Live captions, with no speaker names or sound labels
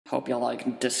Hope you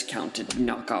like discounted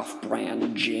knockoff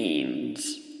brand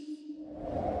jeans.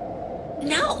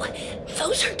 No,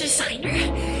 those are designer.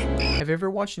 Have you ever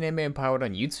watched an anime pilot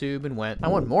on YouTube and went, I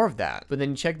want more of that, but then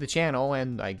you check the channel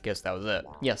and I guess that was it?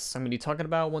 Yes, I'm going to be talking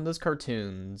about one of those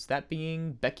cartoons, that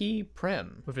being Becky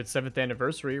Prim. With its 7th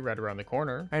anniversary right around the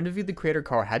corner, I interviewed the creator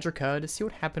Karl Hadrika to see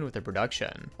what happened with the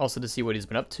production, also to see what he's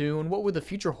been up to and what would the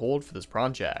future hold for this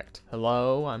project.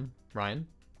 Hello, I'm Ryan,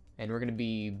 and we're going to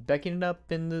be Becking it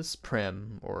up in this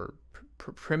Prim, or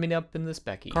primming up in this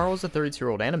Becky. Karl was a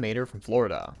 32-year-old animator from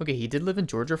Florida. Okay, he did live in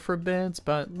Georgia for a bit,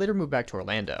 but later moved back to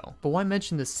Orlando. But why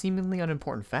mention this seemingly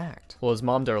unimportant fact? Well, his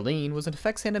mom, Darlene, was an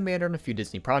effects animator on a few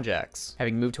Disney projects,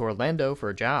 having moved to Orlando for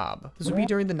a job. This would be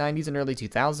during the 90s and early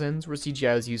 2000s, where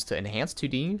CGI was used to enhance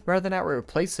 2D, rather than outright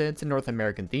replace it in North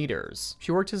American theaters.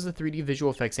 She worked as a 3D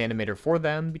visual effects animator for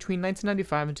them between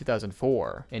 1995 and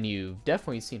 2004, and you've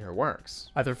definitely seen her works,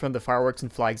 either from the fireworks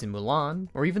and flags in Mulan,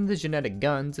 or even the genetic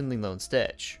guns in Lilo and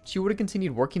Stitch. She would have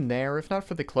continued working there if not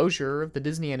for the closure of the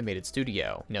Disney animated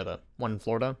studio. You know, the one in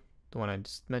Florida? The one I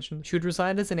just mentioned. She would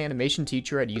reside as an animation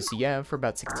teacher at UCF for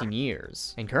about 16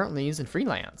 years, and currently is in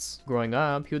freelance. Growing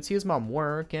up, he would see his mom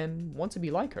work and want to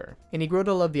be like her. And he grew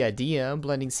to love the idea of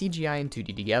blending CGI and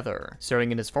 2D together.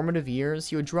 Starting in his formative years,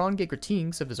 he would draw and get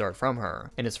critiques of his art from her,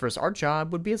 and his first art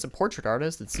job would be as a portrait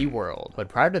artist at SeaWorld. But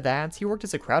prior to that, he worked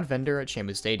as a crowd vendor at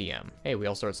Shamu Stadium. Hey, we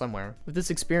all start somewhere. With this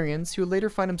experience, he would later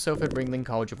find himself at Ringling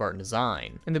College of Art and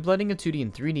Design, and the blending of 2D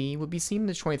and 3D would be seen in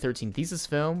his 2013 thesis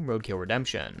film, Roadkill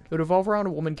Redemption. It would revolve around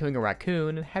a woman killing a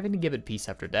raccoon and having to give it peace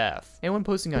after death. And when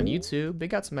posting on YouTube, it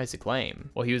got some nice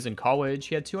acclaim. While he was in college,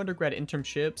 he had 2 undergrad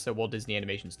internships at Walt Disney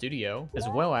Animation Studio, as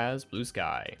well as Blue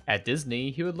Sky. At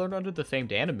Disney, he would learn under the famed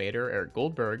animator Eric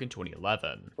Goldberg in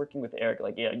 2011. Working with Eric,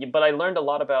 but I learned a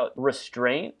lot about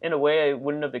restraint in a way I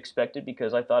wouldn't have expected,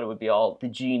 because I thought it would be all the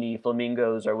genie,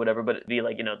 flamingos, or whatever, but it'd be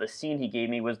like, the scene he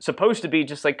gave me was supposed to be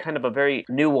just like kind of a very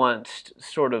nuanced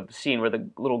sort of scene where the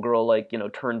little girl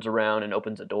turns around and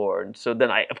opens a door. And so then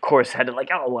I, of course, had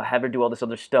to have her do all this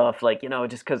other stuff,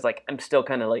 just because I'm still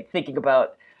kind of thinking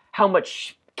about how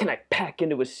much can I pack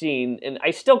into a scene, and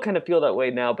I still kind of feel that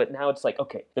way now, but now it's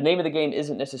okay, the name of the game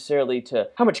isn't necessarily to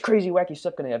how much crazy wacky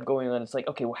stuff can I have going on. It's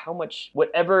okay, well, how much,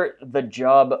 whatever the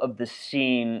job of the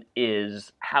scene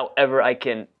is, however I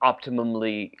can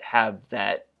optimally have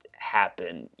that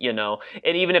happen,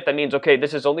 and even if that means, okay,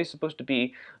 this is only supposed to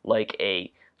be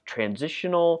a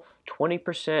transitional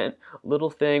 20%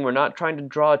 little thing. We're not trying to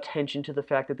draw attention to the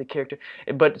fact that the character,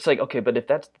 but it's okay, but if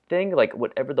that's the thing,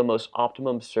 whatever the most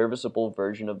optimum serviceable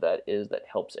version of that is, that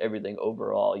helps everything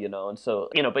overall, and so,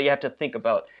 but you have to think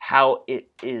about how it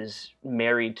is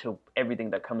married to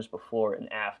everything that comes before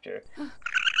and after.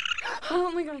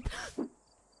 Oh my god.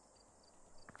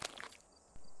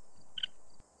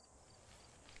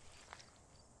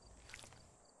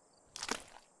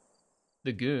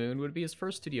 The Goon would be his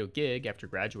first studio gig after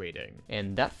graduating,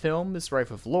 and that film is rife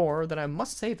with lore that I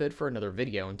must save it for another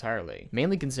video entirely,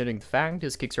 mainly considering the fact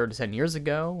his kickstarted 10 years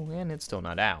ago and it's still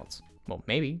not out. Well,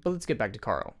 maybe, but let's get back to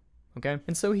Karl. Okay?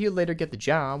 And so he would later get the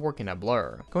job working at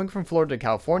Blur, going from Florida to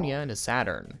California in a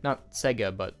Saturn. Not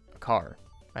Sega, but a car,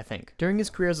 I think. During his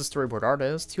career as a storyboard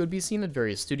artist, he would be seen at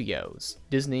various studios: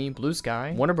 Disney, Blue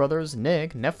Sky, Warner Brothers,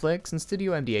 Nick, Netflix, and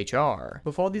Studio MDHR.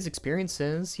 With all these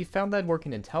experiences, he found that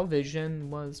working in television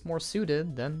was more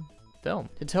suited than film.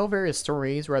 To tell various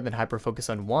stories rather than hyper-focus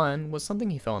on one was something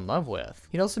he fell in love with.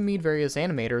 He'd also meet various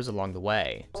animators along the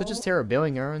way, such as Tara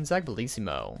Billinger and Zach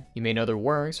Bellissimo. You may know their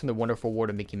works from The Wonderful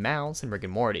World of Mickey Mouse and Rick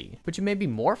and Morty, but you may be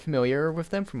more familiar with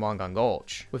them from Long Gone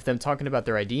Gulch. With them talking about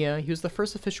their idea, he was the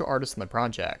first official artist on the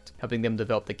project, helping them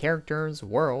develop the characters,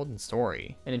 world, and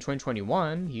story. And in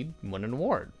 2021, he'd won an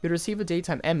award. He'd receive a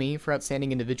Daytime Emmy for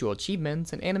Outstanding Individual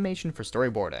Achievements in Animation for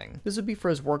Storyboarding. This would be for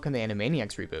his work on the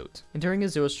Animaniacs reboot. And during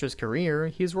his illustrious career,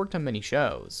 he has worked on many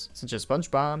shows, such as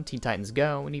SpongeBob, Teen Titans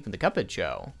Go, and even The Cuphead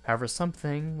Show. However,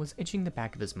 something was itching the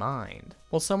back of his mind.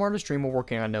 While some artists dream of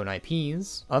working on known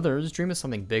IPs, others dream of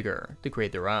something bigger, to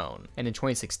create their own. And in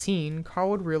 2016,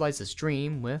 Karl would realize this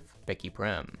dream with Becky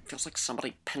Prim. Feels like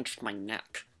somebody pinched my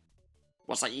neck.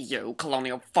 Was that you,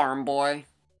 Colonial Farm Boy?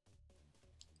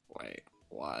 Wait,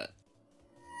 what?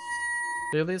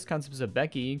 The earliest concepts of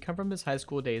Becky come from his high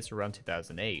school days around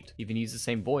 2008. He even used the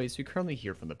same voice we currently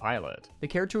hear from the pilot. The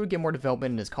character would get more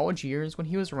development in his college years when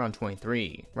he was around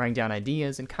 23, writing down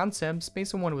ideas and concepts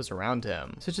based on what was around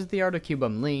him, such as the art of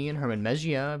Q-Bum Lee and Herman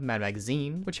Mejia of Mad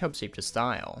Magazine, which helped shape his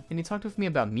style. And he talked with me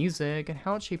about music and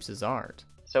how it shapes his art.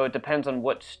 So it depends on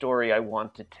what story I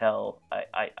want to tell,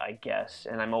 I guess.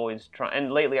 And I'm always trying,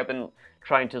 and lately I've been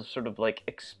trying to sort of like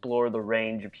explore the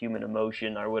range of human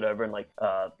emotion or whatever. And like,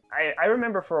 I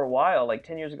remember for a while, like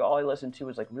 10 years ago, all I listened to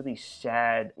was like really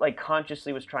sad, like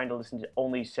consciously was trying to listen to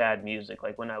only sad music,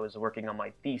 like when I was working on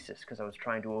my thesis, because I was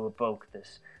trying to evoke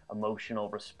this emotional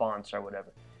response or whatever.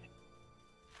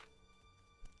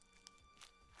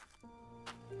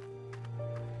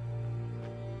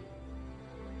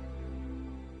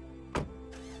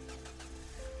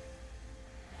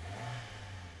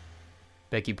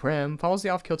 Becky Prim follows the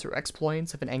off-kilter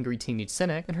exploits of an angry teenage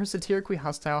cynic in her satirically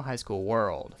hostile high school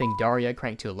world. Think Daria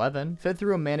cranked to 11, fed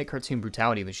through a manic cartoon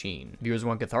brutality machine. Viewers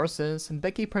want catharsis, and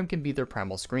Becky Prim can be their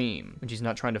primal scream. When she's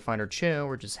not trying to find her chill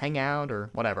or just hang out or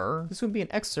whatever, this would be an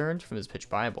excerpt from his pitch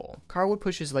Bible. Karl would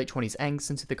push his late 20s angst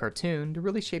into the cartoon to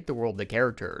really shape the world of the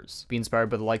characters. Be inspired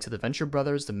by the likes of the Venture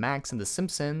Brothers, the Max, and the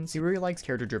Simpsons, he really likes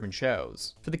character-driven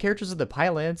shows. For the characters of the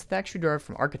pilots, they actually derive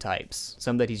from archetypes,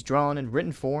 some that he's drawn and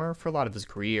written for a lot of his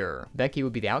career. Becky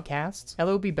would be the outcast,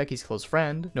 Ella would be Becky's close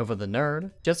friend, Nova the nerd,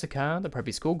 Jessica, the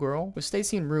preppy schoolgirl, with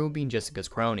Stacy and Rue being Jessica's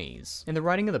cronies. And the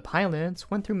writing of the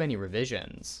pilots went through many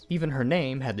revisions. Even her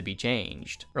name had to be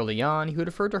changed. Early on, he would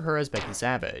refer to her as Becky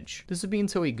Savage. This would be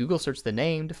until he Google searched the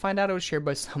name to find out it was shared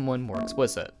by someone more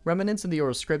explicit. Remnants of the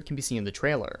oral script can be seen in the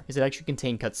trailer, as it actually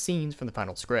contained cut scenes from the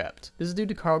final script. This is due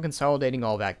to Karl consolidating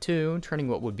all of Act 2, turning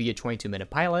what would be a 22-minute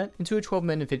pilot into a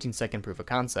 12-minute and 15-second proof of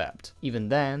concept. Even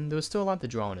then, there was still a lot to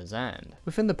draw on his end.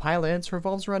 Within the pilots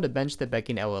revolves around a bench that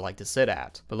Becky and Ella like to sit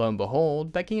at, but lo and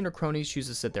behold, Becky and her cronies choose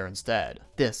to sit there instead.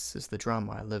 This is the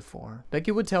drama I live for.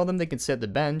 Becky would tell them they can sit at the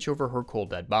bench over her cold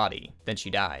dead body. Then she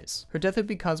dies. Her death would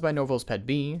be caused by Norval's pet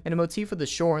bee, and a motif of the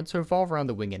shorts revolve around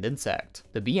the winged insect.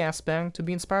 The bee aspect would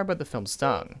be inspired by the film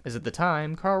Stung, as at the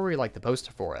time, Karl really liked the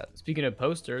poster for it. Speaking of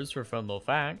posters, for a fun little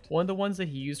fact, one of the ones that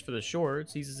he used for the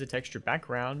shorts uses a textured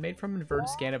background made from an inverted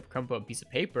scan of a crumpled up piece of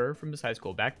paper from his high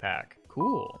school backpack.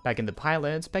 Cool. Back in the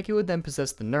pilots, Becky would then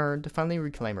possess the nerd to finally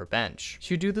reclaim her bench.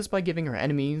 She would do this by giving her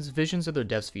enemies visions of their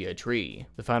deaths via a tree.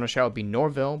 The final shot would be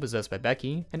Norville possessed by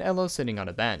Becky, and Ella sitting on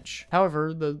a bench.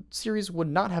 However, the series would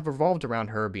not have revolved around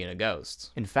her being a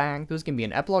ghost. In fact, there was going to be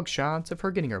an epilogue shot of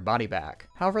her getting her body back.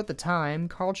 However, at the time,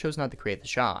 Karl chose not to create the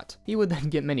shot. He would then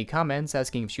get many comments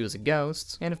asking if she was a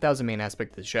ghost, and if that was the main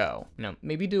aspect of the show. You know,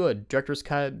 maybe do a director's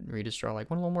cut, or you just draw like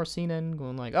one little more scene in,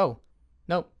 going like, oh,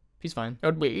 nope. He's fine. It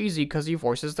would be easy because he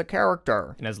voices the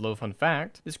character. And as a little fun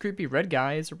fact, this creepy red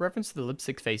guy is a reference to the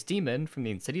lipstick-faced demon from the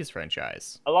Insidious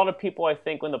franchise. A lot of people, I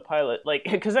think, when the pilot, like,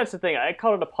 because that's the thing, I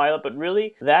called it a pilot, but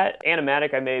really, that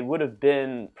animatic I made would have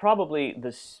been probably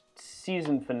the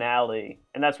season finale,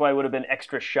 and that's why it would have been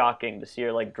extra shocking to see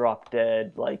her, like, drop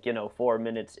dead, like, you know, 4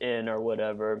 minutes in or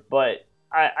whatever. But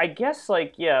I guess,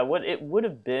 like, yeah, what it would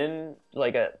have been,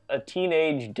 like, a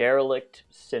teenage derelict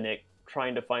cynic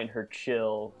trying to find her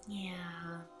chill.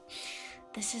 Yeah.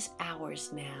 This is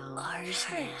ours now. Ours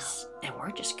now. And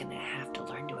we're just gonna have to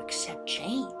learn to accept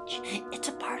change. It's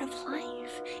a part of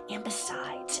life. And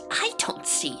besides, I don't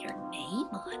see your name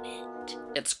on it.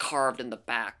 It's carved in the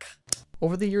back.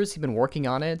 Over the years he'd been working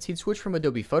on it, he'd switched from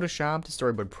Adobe Photoshop to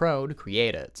Storyboard Pro to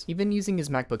create it, even using his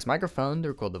MacBook's microphone to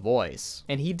record the voice.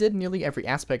 And he did nearly every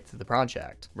aspect of the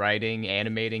project. Writing,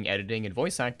 animating, editing, and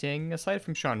voice acting, aside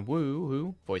from Sean Wu,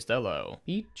 who voiced Elo.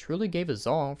 He truly gave his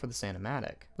all for this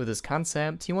animatic. With his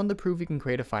concept, he wanted to prove he can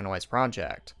create a finalized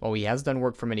project. While he has done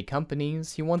work for many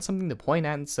companies, he wants something to point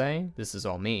at and say, this is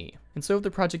all me. And so if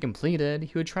the project completed,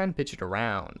 he would try and pitch it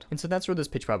around. And so that's where this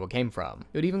pitch Bible came from.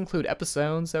 It would even include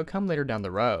episodes that would come later down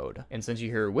the road. And since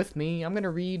you're here with me, I'm gonna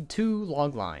read 2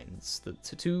 log lines. The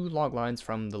 2 log lines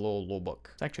from the little book.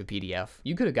 It's actually a PDF.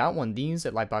 You could have got one of these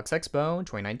at Lightbox Expo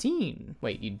 2019.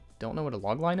 Wait, you don't know what a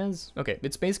logline is? Okay,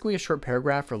 it's basically a short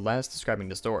paragraph or less describing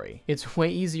the story. It's way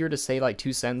easier to say like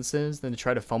 2 sentences than to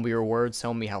try to fumble your words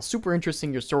telling me how super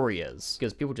interesting your story is.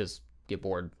 Because people just get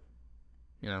bored,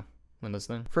 you know, when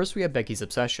listening. First, we have Becky's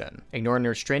obsession. Ignoring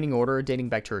her restraining order dating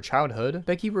back to her childhood,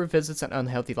 Becky revisits an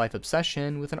unhealthy life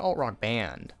obsession with an alt-rock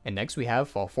band. And next we have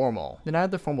Fall Formal. The night of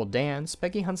the formal dance,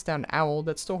 Becky hunts down an owl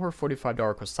that stole her $45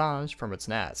 corsage from its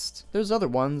nest. There's other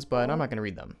ones, but I'm not gonna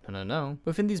read them. No.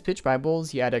 Within these pitch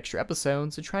Bibles, you add extra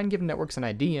episodes to try and give networks an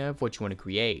idea of what you want to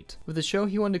create. With the show,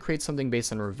 he wanted to create something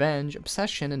based on revenge,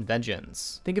 obsession, and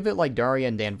vengeance. Think of it like Daria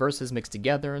and Dan Versus mixed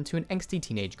together into an angsty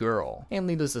teenage girl. And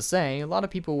needless to say, a lot of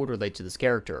people would relate to this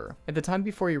character. At the time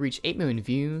before he reached 8 million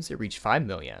views, it reached 5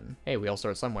 million. Hey, we all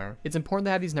start somewhere. It's important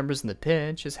to have these numbers in the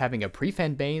pitch, as having a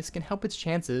pre-fan base can help its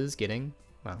chances getting,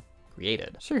 well,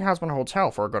 created. She has been a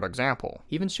hotel for a good example.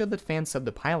 He even showed that fans subbed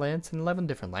the pilots in 11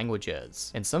 different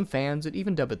languages, and some fans would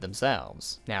even dub it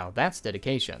themselves. Now that's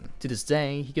dedication. To this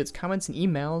day, he gets comments and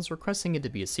emails requesting it to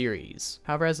be a series.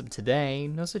 However, as of today,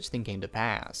 no such thing came to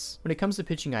pass. When it comes to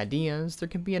pitching ideas, there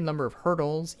can be a number of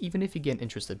hurdles even if you get an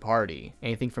interested party.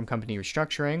 Anything from company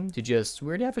restructuring to just, we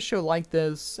already have a show like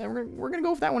this, and we're gonna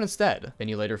go with that one instead. Then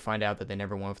you later find out that they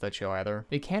never went with that show either.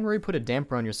 It can really put a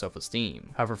damper on your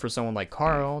self-esteem. However, for someone like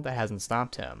Karl, that hasn't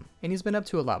stopped him, and he's been up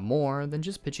to a lot more than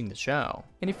just pitching the show.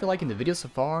 And if you're liking the video so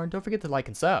far, don't forget to like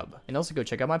and sub, and also go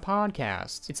check out my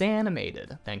podcast. It's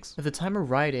animated. Thanks. At the time of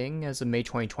writing, as of May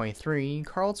 2023,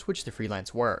 Karl switched to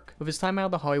freelance work. With his time out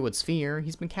of the Hollywood sphere,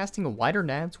 he's been casting a wider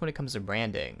net when it comes to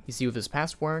branding. You see, with his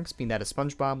past works, being that of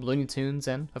SpongeBob, Looney Tunes,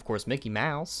 and of course Mickey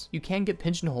Mouse, you can get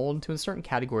pigeonholed into a certain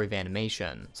category of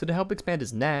animation. So to help expand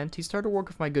his net, he started work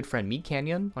with my good friend Meat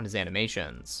Canyon on his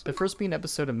animations. The first being an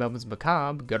episode of Melvin's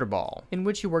Macabre, Gutterball, in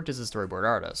which he worked as a storyboard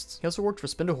artist. He also worked for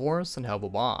Spindle Horse and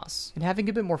Hellable Boss. And having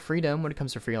a bit more freedom when it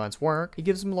comes to freelance work, it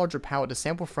gives him a larger palette to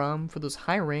sample from for those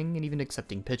hiring and even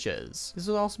accepting pitches. This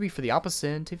would also be for the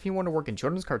opposite if you want to work in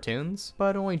children's cartoons,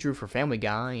 but only drew for Family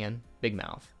Guy and Big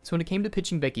Mouth. So when it came to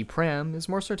pitching Becky Prim, it was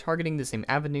more so targeting the same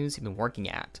avenues he'd been working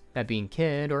at, that being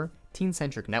kid or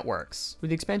teen-centric networks.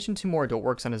 With the expansion to more adult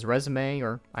works on his resume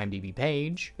or IMDb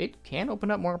page, it can open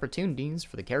up more opportunities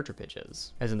for the character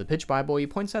pitches. As in the pitch bible, he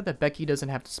points out that Becky doesn't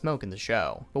have to smoke in the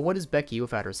show, but what is Becky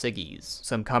without her ciggies?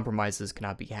 Some compromises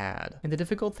cannot be had. And the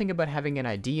difficult thing about having an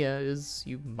idea is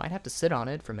you might have to sit on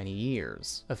it for many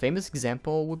years. A famous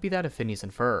example would be that of Phineas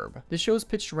and Ferb. The show was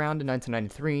pitched around in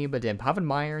 1993 by Dan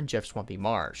Povenmire and Jeff Swampy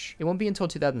Marsh. It won't be until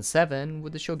 2007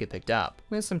 would the show get picked up,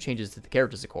 with some changes to the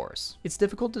characters of course. It's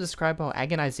difficult to describe how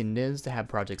agonizing it is to have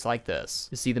projects like this,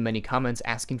 to see the many comments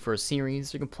asking for a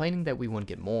series or complaining that we wouldn't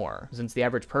get more, since the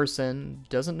average person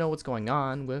doesn't know what's going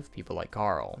on with people like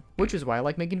Karl. Which is why I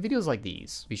like making videos like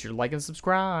these. Be sure to like and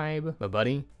subscribe. But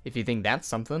buddy, if you think that's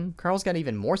something, Karl's got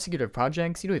even more secretive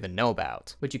projects you don't even know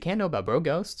about. But you can know about Bro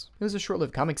Ghost. It was a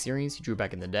short-lived comic series he drew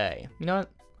back in the day. You know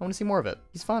what? I want to see more of it.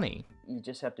 He's funny. You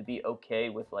just have to be okay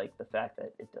with like the fact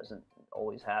that it doesn't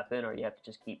always happen, or you have to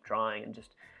just keep trying and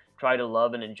just try to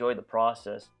love and enjoy the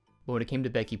process. But when it came to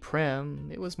Becky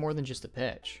Prim, it was more than just a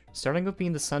pitch. Starting with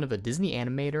being the son of a Disney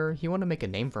animator, he wanted to make a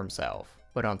name for himself.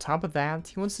 But on top of that,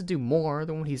 he wants to do more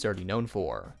than what he's already known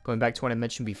for. Going back to what I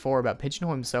mentioned before about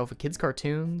pigeonholing himself with kids'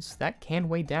 cartoons, that can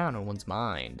weigh down on one's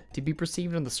mind. To be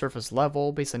perceived on the surface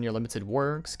level based on your limited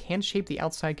works can shape the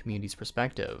outside community's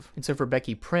perspective. And so for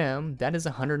Becky Prim, that is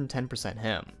 110%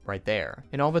 him, right there.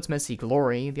 In all of its messy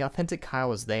glory, the authentic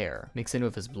Kyle is there, mixed in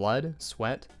with his blood,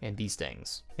 sweat, and bee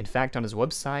stings. In fact, on his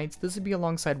website, this would be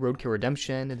alongside Roadkill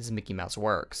Redemption and his Mickey Mouse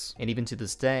works. And even to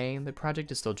this day, the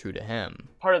project is still true to him.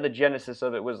 Part of the genesis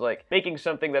of it was like making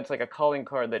something that's like a calling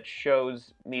card that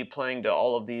shows me playing to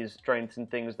all of these strengths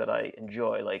and things that I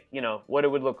enjoy, like, you know, what it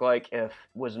would look like if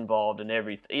was involved in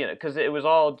everything, you know, because it was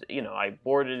all, you know, I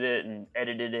boarded it and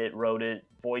edited it, wrote it,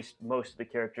 voiced most of the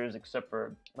characters except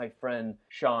for my friend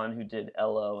Sean who did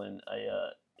Ello, and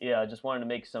I just wanted to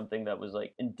make something that was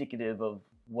like indicative of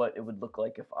what it would look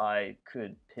like if I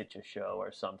could pitch a show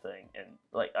or something, and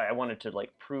like I wanted to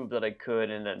like prove that I could,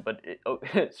 and then but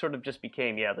it sort of just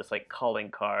became this like calling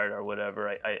card or whatever,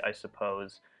 I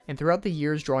suppose. And throughout the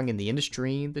years drawing in the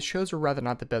industry, the shows were rather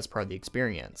not the best part of the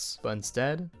experience, but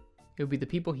instead, it would be the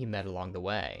people he met along the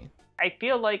way. I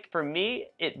feel like for me,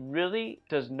 it really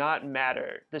does not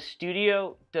matter. The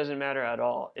studio doesn't matter at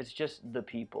all. It's just the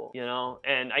people, you know?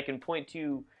 And I can point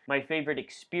to my favorite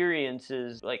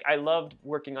experiences. Like, I loved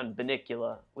working on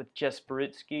Bunnicula with Jess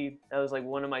Baritsky. That was like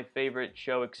one of my favorite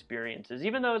show experiences.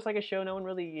 Even though it's like a show no one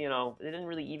really, you know, they didn't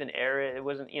really even air it. It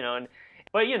wasn't, you know,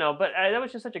 but that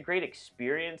was just such a great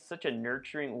experience, such a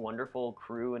nurturing, wonderful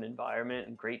crew and environment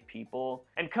and great people.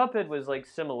 And Cuphead was like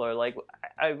similar. Like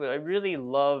I really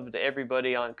loved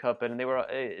everybody on Cuphead, and they were,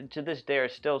 to this day, are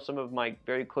still some of my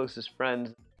very closest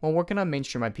friends. While working on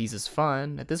mainstream IPs is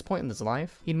fun, at this point in his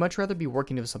life, he'd much rather be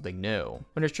working with something new.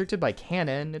 When restricted by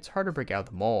canon, it's hard to break out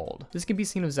the mold. This can be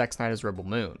seen with Zack Snyder's Rebel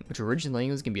Moon, which originally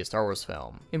was going to be a Star Wars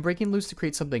film. In breaking loose to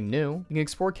create something new, you can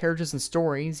explore characters and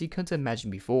stories he couldn't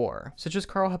imagine before, such as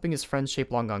Karl helping his friends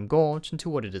shape Long Gone Gulch into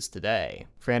what it is today.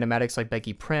 For animatics like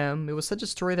Becky Prim, it was such a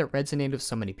story that resonated with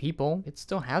so many people, it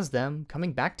still has them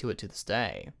coming back to it to this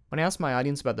day. When I asked my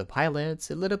audience about the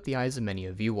pilots, it lit up the eyes of many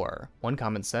a viewer. One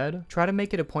comment said, "Try to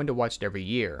make it a point to watch it every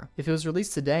year. If it was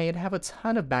released today, it'd have a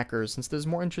ton of backers since there's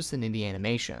more interest in indie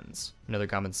animations." Another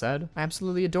comment said, I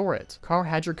absolutely adore it. Karl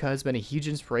Hadrika has been a huge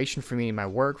inspiration for me in my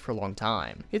work for a long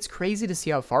time. It's crazy to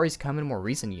see how far he's come in more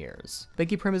recent years.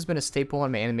 Becky Prim has been a staple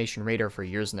on my animation radar for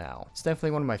years now. It's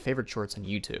definitely one of my favorite shorts on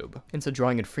YouTube. And so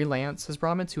drawing in freelance has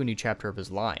brought him into a new chapter of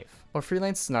his life. While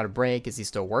freelance is not a break as he's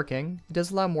still working, it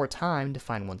does allow more time to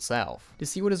find oneself, to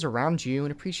see what is around you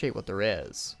and appreciate what there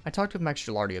is. I talked with Max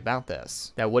Gilardi about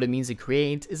this, that what it means to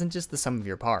create isn't just the sum of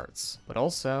your parts, but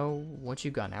also what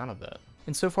you've gotten out of it.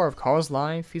 And so far of Karl's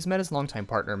life, he's met his longtime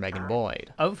partner Megan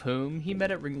Boyd, of whom he met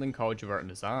at Ringling College of Art and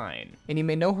Design. And you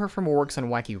may know her from her works on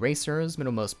Wacky Racers,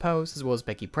 Middlemost Post, as well as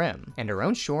Becky Prim, and her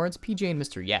own shorts, PJ and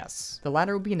Mr. Yes. The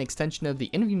latter will be an extension of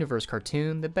the Interviewees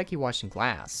cartoon that Becky watched in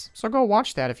class, so go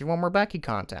watch that if you want more Becky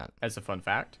content. As a fun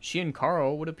fact, she and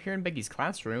Karl would appear in Becky's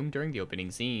classroom during the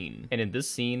opening scene, and in this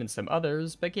scene and some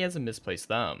others, Becky has a misplaced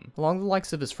thumb. Along the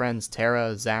likes of his friends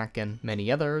Tara, Zach, and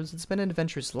many others, it's been an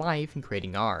adventurous life in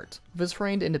creating art. With his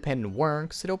framed independent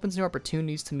works, it opens new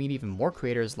opportunities to meet even more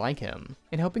creators like him.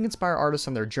 In helping inspire artists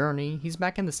on their journey, he's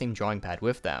back in the same drawing pad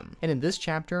with them. And in this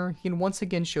chapter, he can once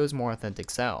again show his more authentic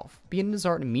self. Be it in his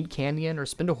art in Meat Canyon or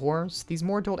Spindle Horse, these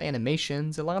more adult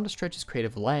animations allow him to stretch his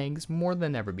creative legs more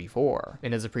than ever before.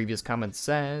 And as a previous comment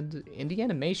said, indie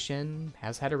animation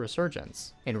has had a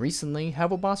resurgence. And recently,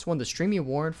 Helvo Boss won the Streamy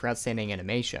Award for Outstanding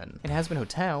Animation, and Hazbin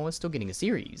Hotel is still getting a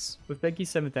series. With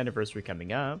Becky's 7th anniversary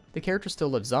coming up, the character still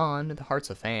lives on in the hearts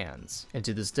of fans. And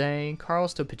to this day,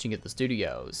 Karl's still pitching at the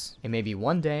studios. And maybe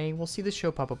one day, we'll see the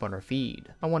show pop up on our feed,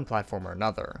 on one platform or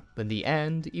another. But in the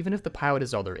end, even if the pilot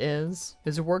is all there is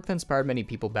a work that inspired many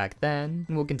people back then,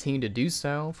 and will continue to do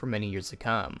so for many years to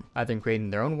come, either in creating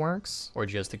their own works, or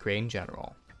just to create in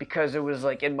general. Because it was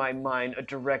like in my mind a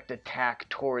direct attack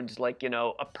towards like, you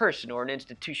know, a person or an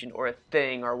institution or a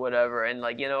thing or whatever, and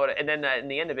like, you know, and then in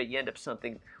the end of it you end up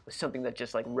with something that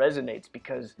just like resonates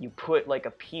because you put like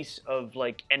a piece of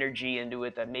like energy into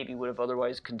it that maybe would have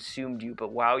otherwise consumed you,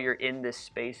 but while you're in this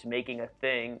space making a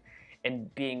thing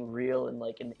and being real and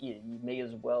like, and you may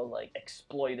as well like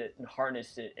exploit it and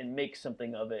harness it and make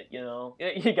something of it, you know?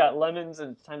 You got lemons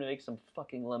and it's time to make some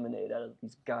fucking lemonade out of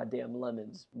these goddamn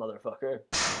lemons, motherfucker.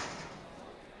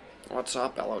 What's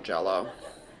up, Bello Jello?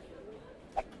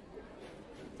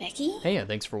 Becky? Hey,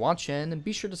 thanks for watching, and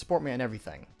be sure to support me on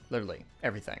everything. Literally,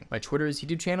 everything. My Twitters,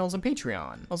 YouTube channels, and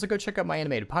Patreon. Also go check out my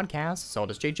animated podcast,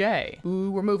 Sawdust JJ.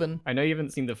 Ooh, we're moving. I know you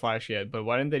haven't seen The Flash yet, but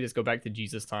why didn't they just go back to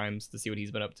Jesus times to see what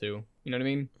he's been up to? You know what I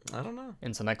mean? I don't know.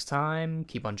 Until next time,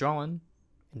 keep on drawing,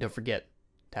 and don't forget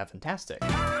to have fantastic.